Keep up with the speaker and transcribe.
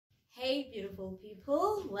Hey beautiful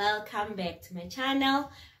people, welcome back to my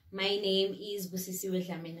channel. My name is Busisiwe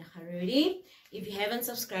Dlamini Harudi. If you haven't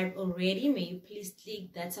subscribed already, may you please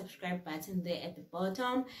click that subscribe button there at the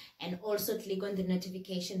bottom and also click on the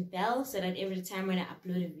notification bell so that every time when I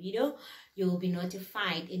upload a video you will be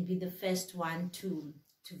notified and be the first one to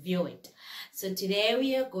view it. So today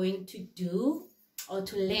we are going to do or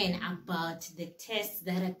to learn about the tests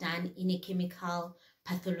that are done in a chemical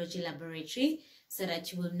pathology laboratory, so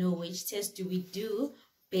that you will know which test do we do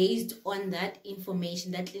based on that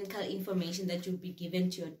information, that clinical information that you'll be given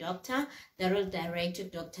to your doctor, that will direct your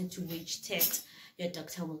doctor to which test your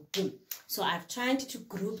doctor will do. So I've tried to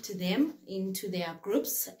group them into their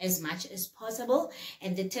groups as much as possible,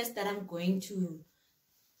 and the tests that I'm going to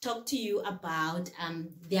talk to you about,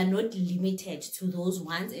 they are not limited to those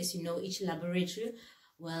ones. As you know, each laboratory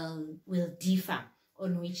will differ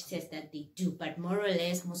on which test that they do, but more or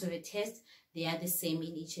less most of the tests, they are the same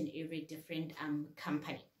in each and every different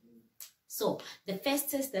company. So the first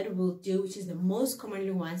test that we'll do, which is the most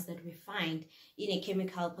commonly ones that we find in a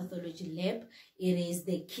chemical pathology lab, it is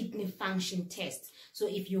the kidney function test. So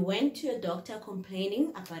if you went to a doctor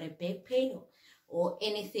complaining about a back pain or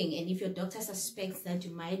anything, and if your doctor suspects that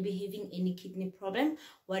you might be having any kidney problem,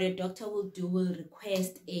 what a doctor will do will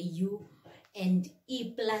request a U and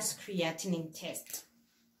E plus creatinine test.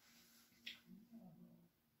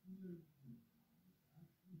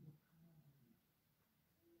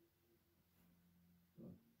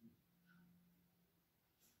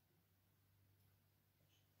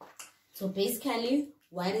 So basically,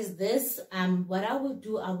 what is this? What I will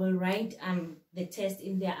do, I will write the test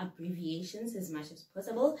in their abbreviations as much as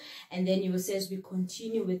possible, and then you will see as we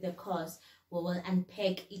continue with the course, we will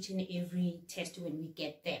unpack each and every test when we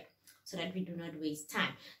get there, so that we do not waste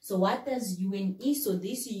time. So what does U and E? So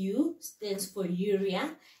this U stands for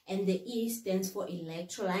urea, and the E stands for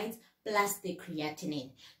electrolytes plus the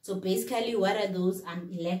creatinine. So basically, what are those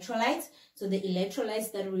electrolytes? So the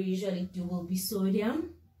electrolytes that we usually do will be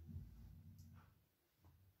sodium,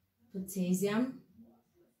 potassium,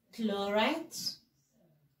 chloride,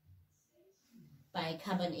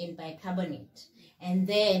 bicarbonate, and bicarbonate. And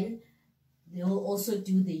then they will also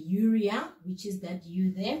do the urea, which is that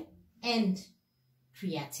U there, and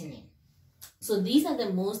creatinine. So these are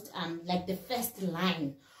the most like the first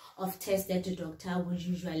line of tests that the doctor will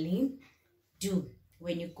usually do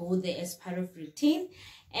when you go there as part of routine.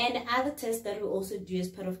 And other tests that we also do as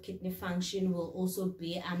part of kidney function will also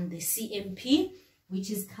be the CMP, which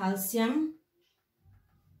is calcium,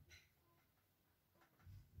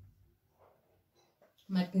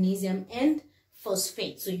 magnesium, and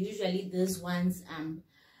phosphate. So usually these ones,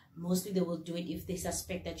 mostly they will do it if they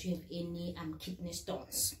suspect that you have any kidney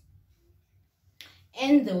stones.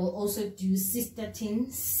 And they will also do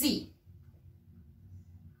cystatin C.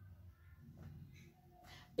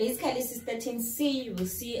 Basically, cystatin C, you will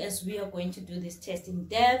see as we are going to do this test in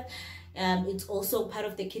depth. It's also part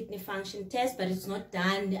of the kidney function test, but it's not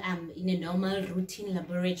done in a normal routine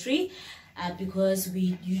laboratory because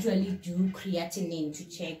we usually do creatinine to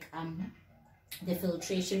check the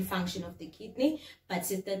filtration function of the kidney. But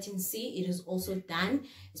cystatin C, it is also done,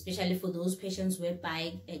 especially for those patients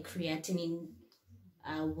whereby a creatinine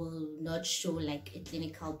will not show like a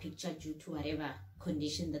clinical picture due to whatever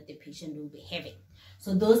condition that the patient will be having.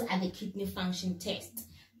 So those are the kidney function tests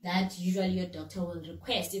that usually your doctor will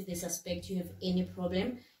request if they suspect you have any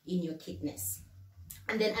problem in your kidneys.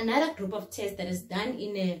 And then another group of tests that is done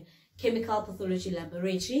in a chemical pathology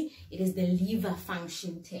laboratory, it is the liver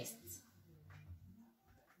function tests.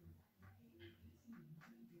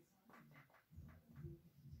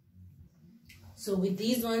 So with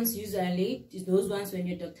these ones, usually those ones when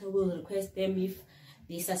your doctor will request them if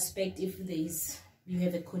they suspect if you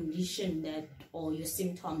have a condition that or your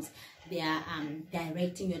symptoms, they are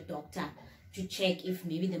directing your doctor to check if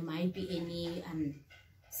maybe there might be any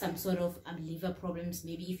some sort of liver problems.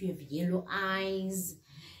 Maybe if you have yellow eyes,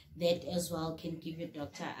 that as well can give your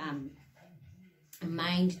doctor a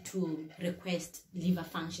mind to request liver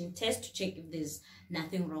function test to check if there's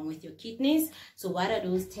nothing wrong with your kidneys. So what are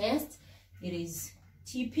those tests? It is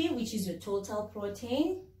TP, which is your total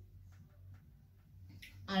protein,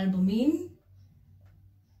 albumin,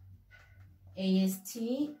 AST,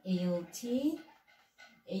 ALT,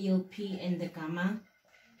 ALP, and the gamma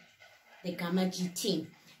GT.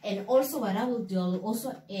 And also what I will do, I will also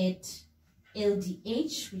add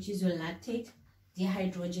LDH, which is your lactate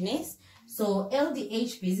dehydrogenase. So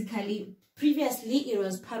LDH, basically previously it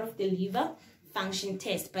was part of the liver function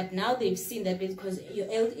test, but now they've seen that because your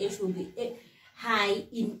LDH will be high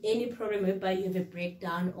in any problem whereby you have a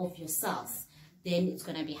breakdown of your cells, then it's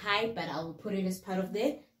going to be high, but I will put it as part of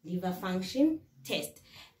the liver function test.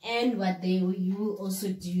 And what you will also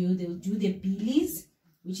do, they'll do the bilis,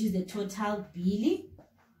 which is the total bili,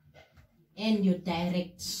 and your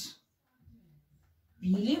direct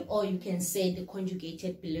bili, or you can say the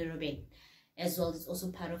conjugated bilirubin as well. It's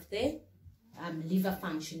also part of the liver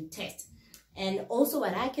function test. And also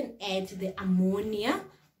what I can add, the ammonia,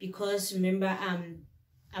 because remember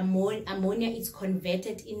ammonia is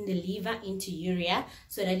converted in the liver into urea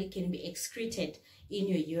so that it can be excreted in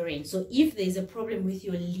your urine. So if there's a problem with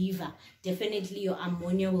your liver, definitely your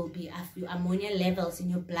ammonia levels in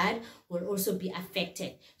your blood will also be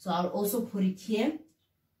affected. So I'll also put it here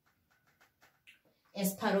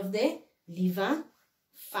as part of the liver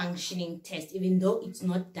functioning test, even though it's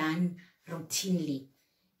not done routinely,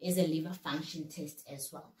 as a liver function test as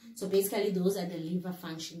well. So basically those are the liver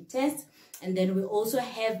function tests. And then we also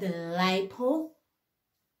have the lipogram,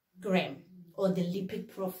 or the lipid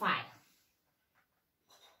profile.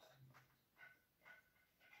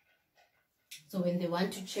 So when they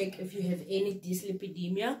want to check if you have any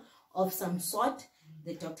dyslipidemia of some sort,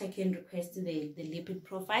 the doctor can request the lipid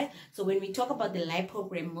profile. So when we talk about the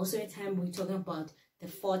lipogram, most of the time we're talking about the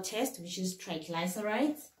 4 tests, which is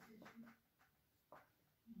triglycerides,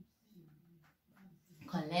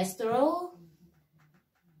 cholesterol,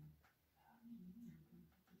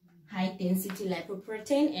 high density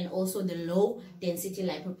lipoprotein, and also the low density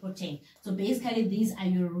lipoprotein. So basically these are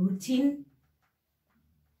your routine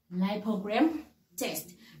lipogram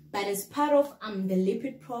test. But as part of the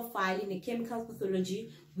lipid profile in the chemical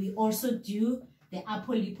pathology, we also do the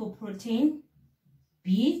apolipoprotein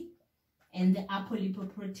B and the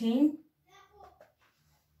apolipoprotein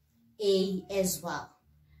A as well,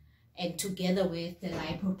 and together with the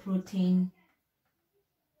lipoprotein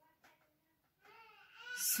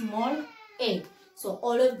small a. So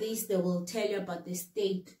all of these, they will tell you about the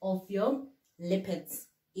state of your lipids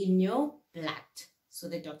in your blood. So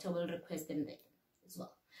the doctor will request them there as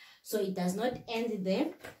well. So it does not end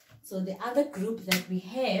there. So the other group that we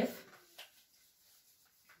have,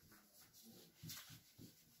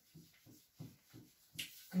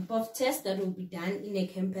 group of tests that will be done in a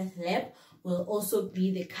Chempath lab, will also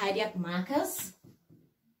be the cardiac markers,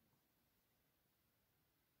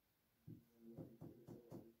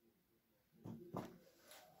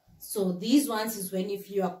 so these ones is when, if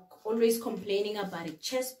you are always complaining about a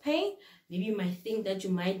chest pain, maybe you might think that you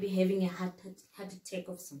might be having a heart attack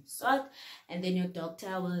of some sort, and then your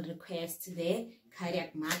doctor will request the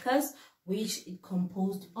cardiac markers, which is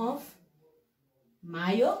composed of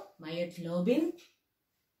myoglobin,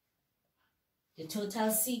 the total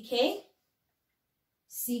CK,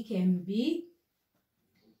 CKMB,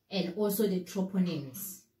 and also the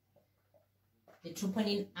troponins, the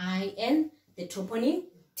troponin I and the troponin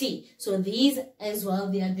T. So these as well,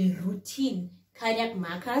 they are the routine cardiac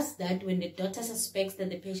markers that when the doctor suspects that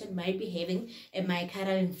the patient might be having a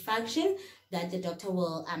myocardial infarction, that the doctor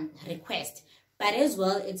will request. But as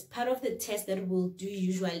well, it's part of the test that we'll do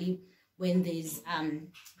usually when there's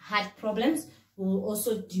heart problems. We'll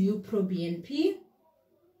also do proBNP,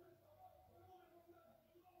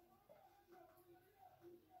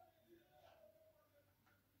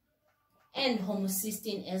 and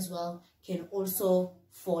homocysteine as well can also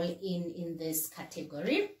fall in this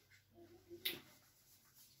category.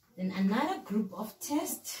 Then another group of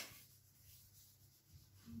tests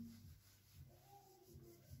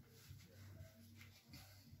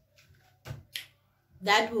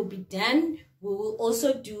that will be done, we will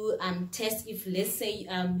also do tests if, let's say,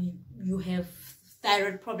 you have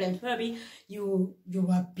thyroid problems. Probably you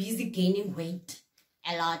are busy gaining weight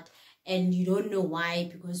a lot and you don't know why,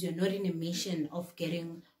 because you're not in a mission of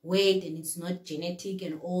getting weight and it's not genetic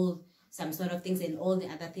and all some sort of things and all the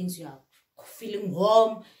other things. You are feeling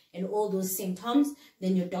warm and all those symptoms.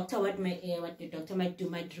 Then your doctor, what your doctor might do,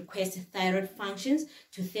 might request thyroid functions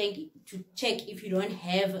to check if you don't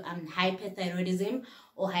have hyperthyroidism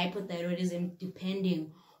or hypothyroidism,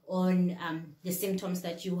 depending on the symptoms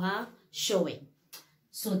that you are showing.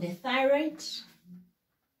 So the thyroid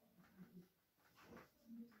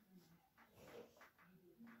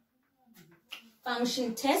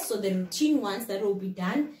function test, so the routine ones that will be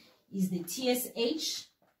done is the TSH,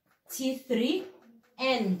 T3,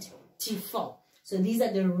 and T4. So these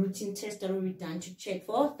are the routine tests that will be done to check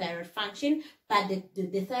for thyroid function. But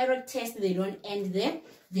the thyroid test, they don't end there.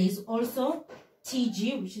 There is also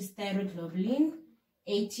TG, which is thyroid globulin,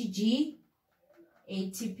 ATG,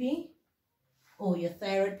 ATP, or your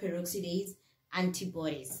thyroid peroxidase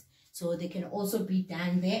antibodies. So they can also be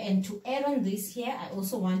done there. And to add on this here, I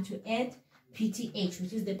also want to add PTH,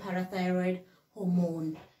 which is the parathyroid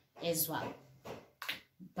hormone as well.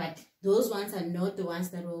 but those ones are not the ones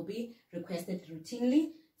that will be requested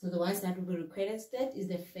routinely. So the ones that will be requested is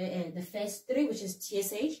the first three, which is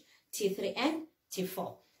TSH, T3, and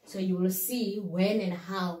T4. So you will see when and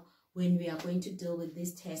how when we are going to deal with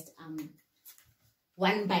this test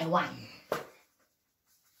one by one.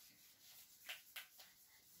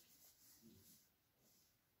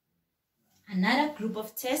 Another group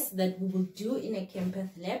of tests that we will do in a Chemical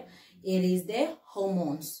lab, it is the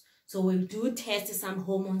hormones. So we'll do test some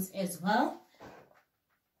hormones as well.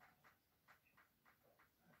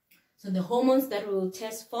 So the hormones that we will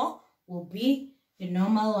test for will be the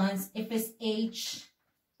normal ones: FSH,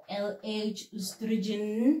 LH,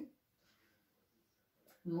 estrogen.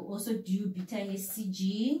 We will also do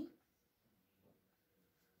beta-HCG,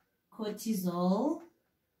 cortisol,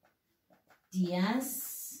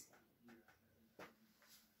 DS,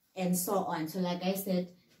 and so on. So like I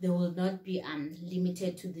said, they will not be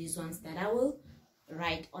limited to these ones that I will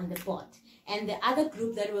write on the board. And the other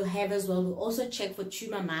group that we'll have as well, we'll also check for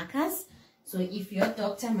tumor markers. So if your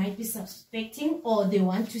doctor might be suspecting or they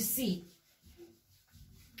want to see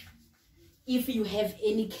if you have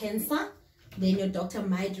any cancer, then your doctor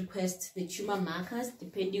might request the tumor markers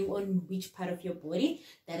depending on which part of your body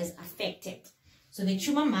that is affected. So the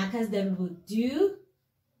tumor markers that we will do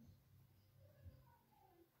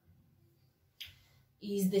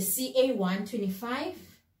is the CA125,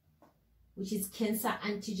 which is cancer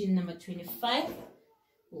antigen number 25.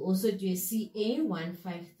 We'll also do a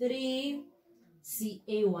CA153,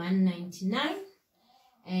 CA199,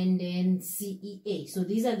 and then CEA. So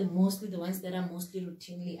these are mostly the ones that are mostly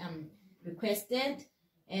routinely requested.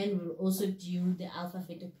 And we'll also do the alpha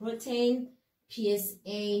fetoprotein,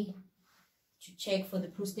 PSA, to check for the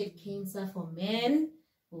prostate cancer for men.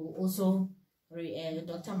 We'll also the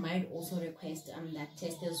doctor might also request that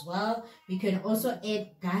test as well. We can also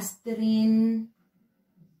add gastrin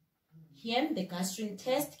here. The gastrin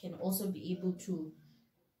test can also be able to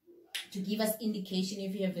give us indication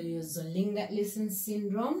if you have a Zollinger-Ellison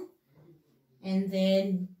syndrome. And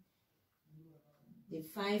then the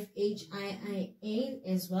 5-HIIA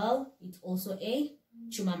as well, it's also a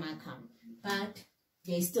tumor marker, but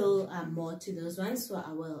there's still more to those ones, so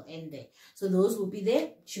I will end there. So those will be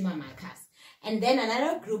the tumor markers. And then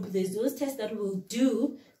another group, there's those tests that we'll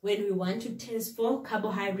do when we want to test for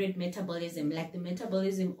carbohydrate metabolism, like the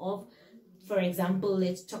metabolism of, for example,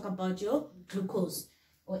 let's talk about your glucose,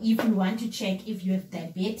 or if you want to check if you have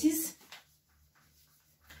diabetes,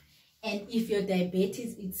 and if your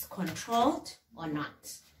diabetes is controlled or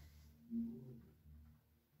not.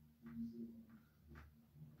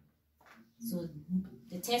 So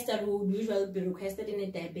the test that will usually be requested in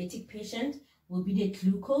a diabetic patient will be the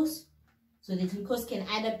glucose. So the glucose can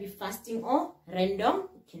either be fasting or random.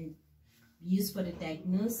 It can be used for the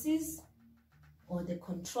diagnosis or the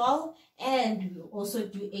control. And we also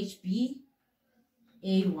do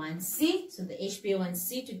HbA1c. So the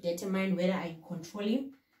HbA1c to determine whether are you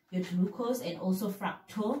controlling your glucose, and also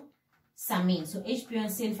fructosamine. So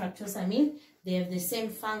HbA1c and fructosamine, they have the same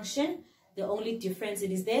function. The only difference,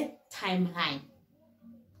 it is the timeline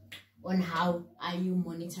on how are you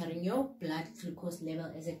monitoring your blood glucose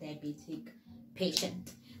level as a diabetic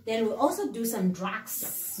patient. Then we also do some drugs.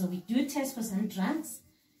 So we do test for some drugs.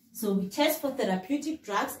 So we test for therapeutic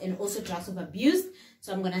drugs and also drugs of abuse.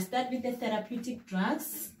 So I'm going to start with the therapeutic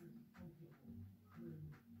drugs.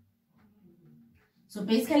 So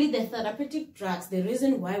basically the therapeutic drugs, the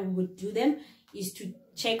reason why we would do them is to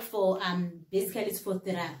check for basically it's for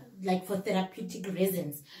therapeutic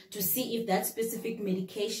reasons, to see if that specific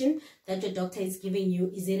medication that your doctor is giving you,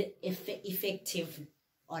 is it effective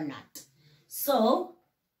or not. So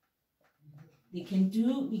we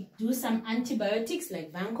do some antibiotics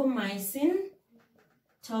like vancomycin,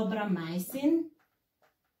 tobramycin,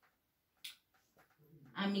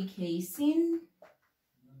 amikacin,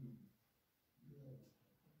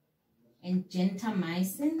 and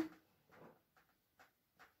gentamicin.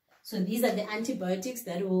 So these are the antibiotics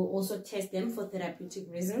that will also test them for therapeutic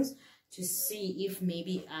reasons, to see if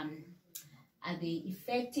maybe are they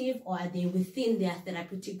effective or are they within their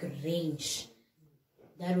therapeutic range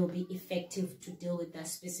that will be effective to deal with that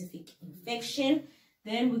specific infection.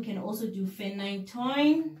 Then we can also do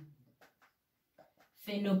phenytoin,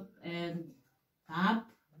 phenobab,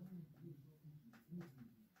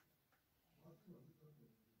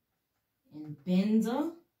 and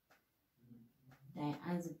benzo,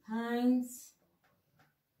 diazepines,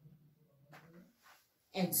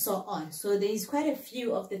 and so on. So there is quite a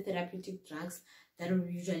few of the therapeutic drugs that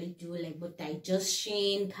we usually do, like with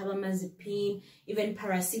digoxin, carbamazepine, even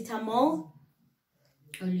paracetamol.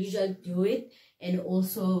 I'll usually do it, and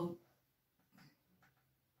also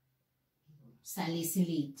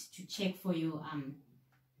salicylate to check for your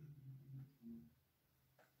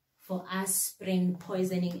for aspirin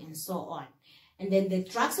poisoning and so on. And then the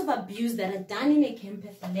drugs of abuse that are done in a Chemical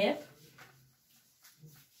Pathology lab.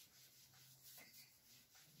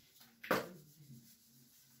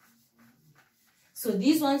 So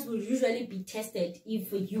these ones will usually be tested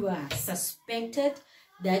if you are suspected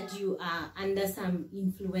that you are under some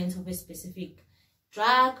influence of a specific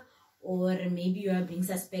drug, or maybe you are being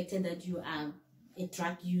suspected that you are a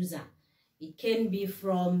drug user. It can be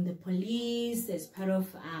from the police as part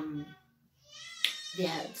of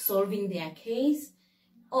their solving their case,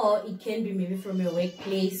 or it can be maybe from your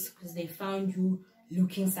workplace because they found you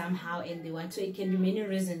looking somehow and they want to. It can be many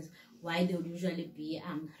reasons why they would usually be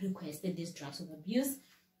requested these drugs of abuse.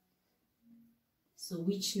 So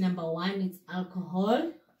which number one is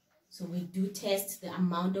alcohol. So we do test the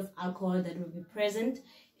amount of alcohol that will be present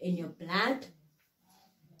in your blood.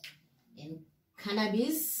 And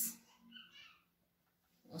cannabis,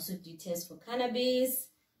 also do test for cannabis.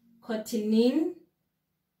 Cotinine.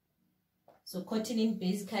 So cotinine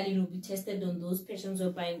basically will be tested on those patients who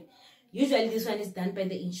are buying. Usually this one is done by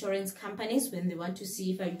the insurance companies when they want to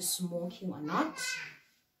see if are you smoking or not.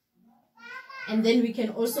 And then we can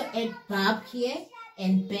also add barb here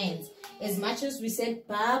and bends. As much as we said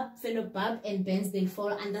barb, phenobarb and bends, they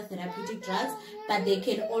fall under therapeutic drugs, but they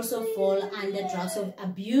can also fall under drugs of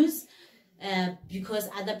abuse because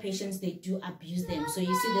other patients, they do abuse them. So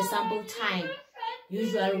you see the sample time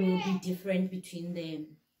usually will be different between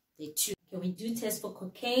the two. Okay, we do test for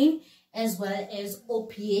cocaine as well as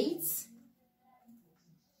opiates,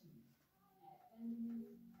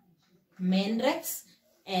 Mandrax,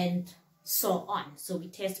 and so on. So we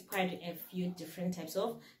test quite a few different types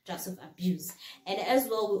of drugs of abuse. And as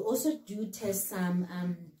well, we also do test some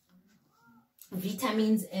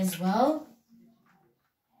vitamins as well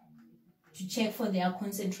to check for their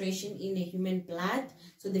concentration in the human blood.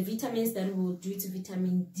 So the vitamins that we will do is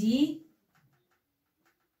vitamin D,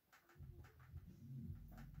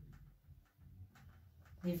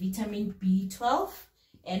 the vitamin B12,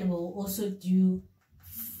 and we'll also do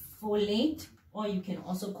folate, or you can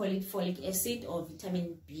also call it folic acid or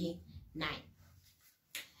vitamin B9.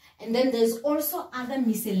 And then there's also other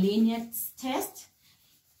miscellaneous tests.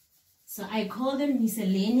 So I call them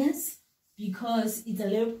miscellaneous because it's a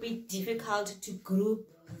little bit difficult to group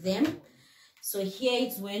them. So here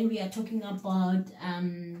it's when we are talking about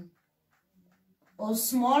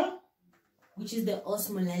osmol, which is the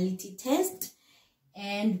osmolality test.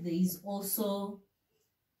 And there is also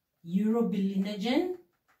urobilinogen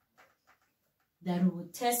that we will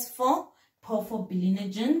test for,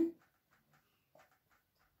 porphobilinogen,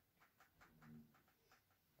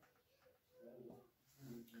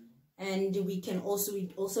 and we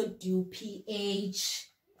also do pH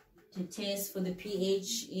to test for the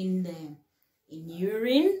pH in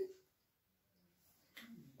urine,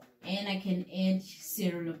 and I can add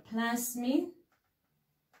ceruloplasmin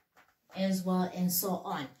as well, and so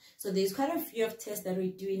on. So there's quite a few of tests that we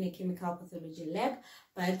do in a chemical pathology lab,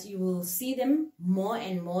 but you will see them more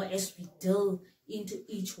and more as we delve into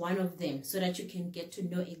each one of them, so that you can get to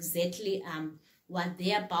know exactly what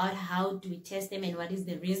they're about, how do we test them, and what is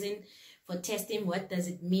the reason for testing, what does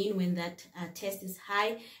it mean when that test is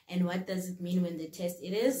high, and what does it mean when the test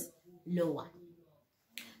it is lower.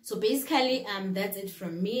 So basically that's it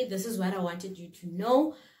from me. This is what I wanted you to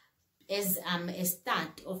know as a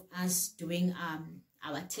start of us doing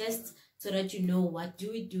our tests, so that you know what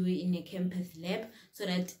do we do in a Chempath lab, so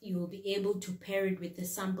that you will be able to pair it with the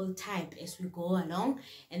sample type as we go along.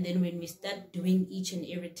 And then when we start doing each and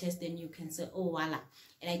every test, then you can say, oh voila.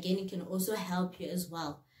 And again, it can also help you as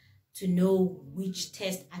well to know which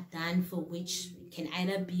tests are done for which, can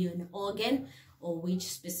either be an organ or which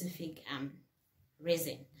specific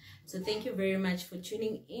reason. So thank you very much for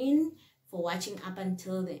tuning in, for watching up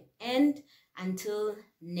until the end. Until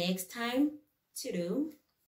next time, toodoo.